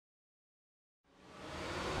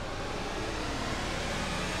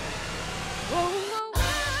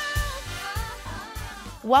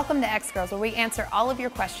Welcome to X Girls, where we answer all of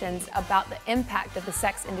your questions about the impact of the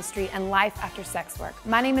sex industry and life after sex work.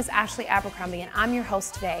 My name is Ashley Abercrombie, and I'm your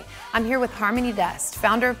host today. I'm here with Harmony Dust,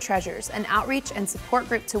 founder of Treasures, an outreach and support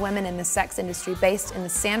group to women in the sex industry based in the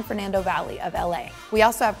San Fernando Valley of LA. We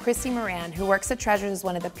also have Chrissy Moran, who works at Treasures as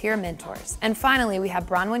one of the peer mentors. And finally, we have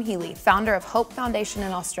Bronwyn Healy, founder of Hope Foundation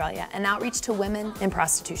in Australia, an outreach to women in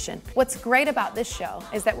prostitution. What's great about this show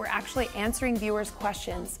is that we're actually answering viewers'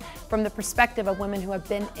 questions from the perspective of women who have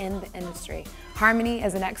been in the industry. Harmony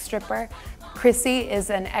is an ex-stripper, Chrissy is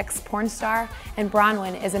an ex-porn star, and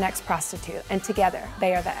Bronwyn is an ex-prostitute. And together,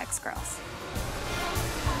 they are the X-Girls.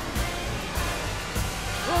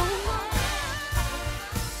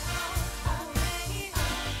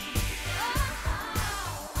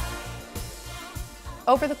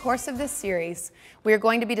 Over the course of this series, we are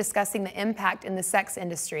going to be discussing the impact in the sex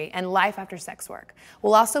industry and life after sex work.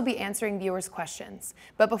 We'll also be answering viewers' questions.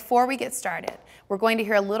 But before we get started, we're going to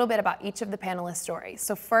hear a little bit about each of the panelists' stories.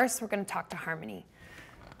 So first, we're going to talk to Harmony.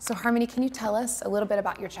 So Harmony, can you tell us a little bit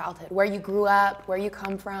about your childhood, where you grew up, where you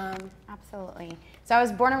come from? Absolutely. So I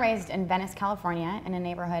was born and raised in Venice, California, in a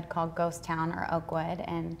neighborhood called Ghost Town or Oakwood,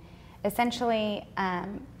 and essentially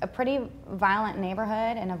a pretty violent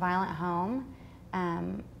neighborhood and a violent home.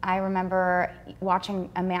 I remember watching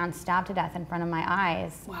a man stabbed to death in front of my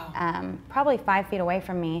eyes, wow. Probably 5 feet away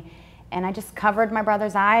from me, and I just covered my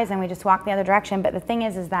brother's eyes and we just walked the other direction. But the thing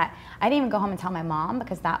is that I didn't even go home and tell my mom,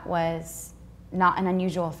 because that was not an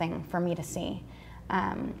unusual thing for me to see.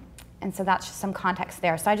 And so that's just some context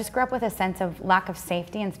there. So I just grew up with a sense of lack of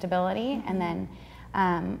safety and stability. Mm-hmm. And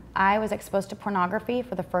then I was exposed to pornography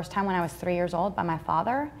for the first time when I was 3 years old by my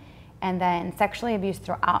father. And then sexually abused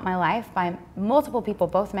throughout my life by multiple people,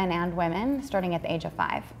 both men and women, starting at the age of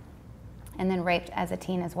 5. And then raped as a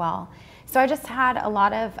teen as well. So I just had a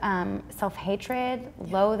lot of self-hatred,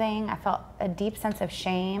 loathing. I felt a deep sense of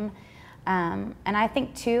shame. And I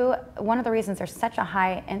think too, one of the reasons there's such a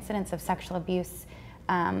high incidence of sexual abuse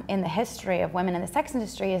in the history of women in the sex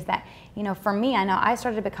industry is that, you know, for me, I know I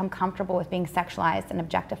started to become comfortable with being sexualized and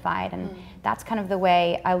objectified, and that's kind of the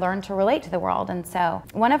way I learned to relate to the world. And so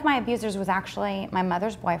one of my abusers was actually my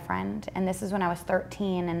mother's boyfriend, and this is when I was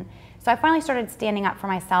 13. And so I finally started standing up for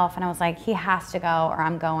myself, and I was like, he has to go or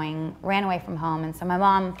I'm going. Ran away from home. And so my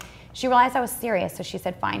mom, she realized I was serious, so she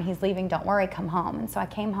said, fine, he's leaving, don't worry, come home. And so I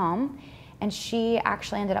came home, and she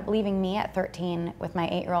actually ended up leaving me at 13 with my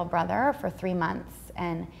 8-year-old brother for 3 months.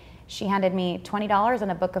 And she handed me $20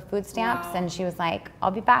 and a book of food stamps. Wow. And she was like, I'll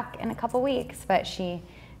be back in a couple weeks. But she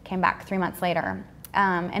came back 3 months later.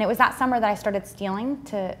 And it was that summer that I started stealing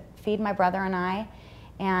to feed my brother and I.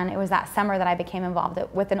 And it was that summer that I became involved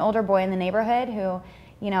with an older boy in the neighborhood who,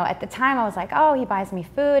 you know, at the time I was like, oh, he buys me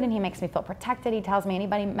food and he makes me feel protected. He tells me,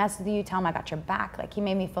 anybody messes with you, tell him I got your back. Like, he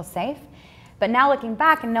made me feel safe. But now looking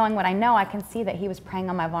back and knowing what I know, I can see that he was preying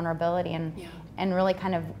on my vulnerability and really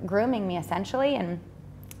kind of grooming me essentially. And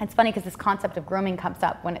it's funny because this concept of grooming comes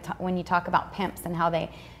up when you talk about pimps and how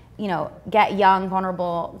they, you know, get young,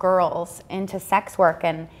 vulnerable girls into sex work,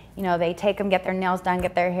 and, you know, they take them, get their nails done,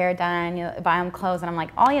 get their hair done, you know, buy them clothes, and I'm like,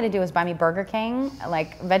 all you had to do was buy me Burger King,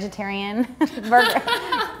 like vegetarian burger,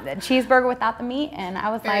 cheeseburger without the meat, and I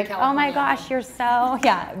was very like, California. Oh my gosh, you're so,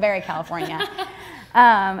 yeah, very California.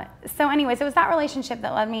 So anyways, it was that relationship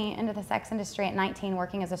that led me into the sex industry at 19,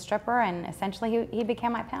 working as a stripper, and essentially he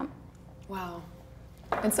became my pimp. Wow.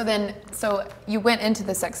 And so you went into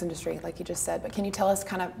the sex industry, like you just said, but can you tell us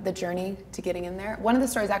kind of the journey to getting in there? One of the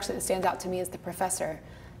stories actually that stands out to me is the professor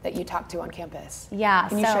that you talked to on campus. Yeah.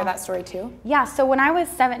 Can you share that story too? Yeah, so when I was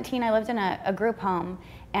 17, I lived in a group home,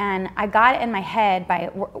 and I got it in my head by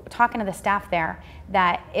talking to the staff there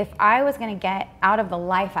that if I was gonna get out of the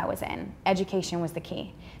life I was in, education was the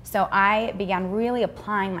key. So I began really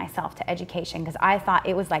applying myself to education because I thought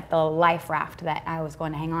it was like the life raft that I was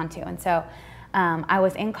going to hang on to. And so I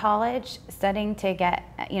was in college studying to get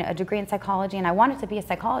a degree in psychology, and I wanted to be a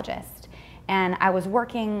psychologist. And I was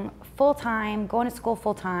working full-time, going to school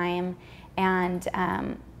full-time, and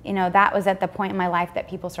that was at the point in my life that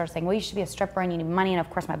people started saying, well, you should be a stripper and you need money. And of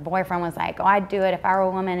course my boyfriend was like, oh, I'd do it if I were a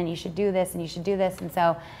woman, and you should do this and you should do this. And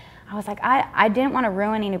so I was like, I didn't want to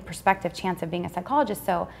ruin any prospective chance of being a psychologist.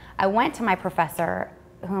 So I went to my professor,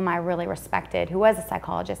 whom I really respected, who was a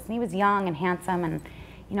psychologist, and he was young and handsome, and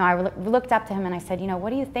I looked up to him and I said, what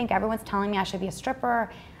do you think? Everyone's telling me I should be a stripper.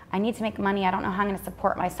 I need to make money. I don't know how I'm going to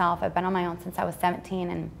support myself. I've been on my own since I was 17.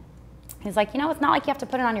 And he's like, it's not like you have to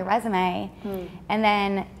put it on your resume. And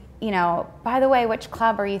then, by the way, which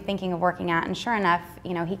club are you thinking of working at? And sure enough,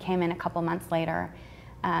 he came in a couple months later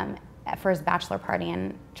for his bachelor party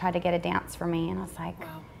and tried to get a dance for me. And I was like,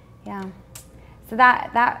 wow. Yeah. So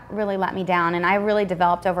that really let me down, and I really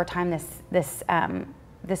developed over time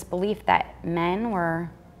this belief that men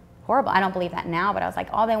were horrible. I don't believe that now, but I was like,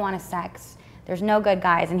 all they want is sex. There's no good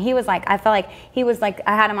guys. And he was like, I felt like he was like,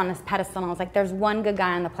 I had him on this pedestal, and I was like, there's one good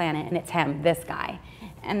guy on the planet, and it's him, this guy.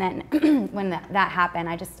 And then when that happened,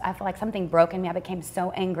 I felt like something broke in me. I became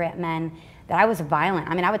so angry at men that I was violent.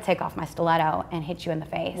 I mean, I would take off my stiletto and hit you in the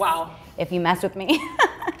face. Wow. If you mess with me.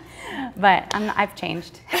 But I've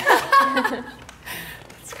changed.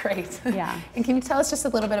 That's great. Yeah. And can you tell us just a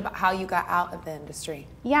little bit about how you got out of the industry?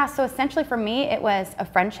 Yeah, so essentially for me, it was a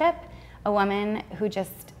friendship, a woman who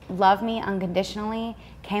just loved me unconditionally,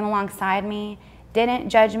 came alongside me, didn't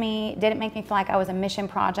judge me, didn't make me feel like I was a mission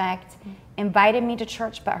project, invited me to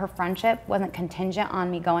church, but her friendship wasn't contingent on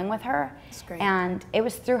me going with her. That's great. And it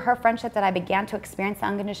was through her friendship that I began to experience the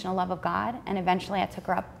unconditional love of God, and eventually I took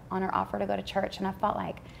her up on her offer to go to church, and I felt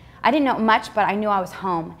like, I didn't know much, but I knew I was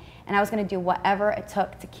home, and I was gonna do whatever it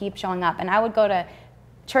took to keep showing up. And I would go to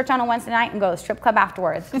church on a Wednesday night and go to the strip club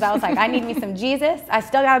afterwards, because I was like, I need me some Jesus. I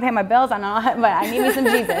still gotta pay my bills, I know, but I need me some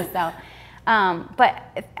Jesus. So,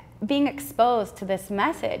 but being exposed to this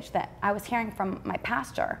message that I was hearing from my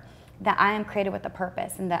pastor, that I am created with a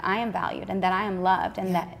purpose, and that I am valued, and that I am loved,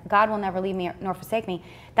 and that God will never leave me nor forsake me,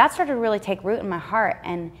 that started to really take root in my heart,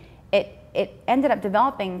 and it ended up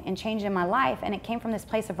developing and changing my life, and it came from this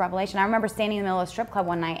place of revelation. I remember standing in the middle of a strip club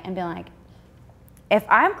one night and being like, if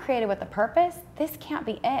I'm created with a purpose, this can't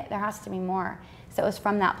be it. There has to be more. So it was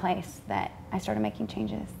from that place that I started making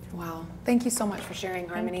changes. Wow. Thank you so much for sharing,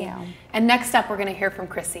 Harmony. Thank you. And next up, we're going to hear from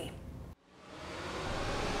Chrissy.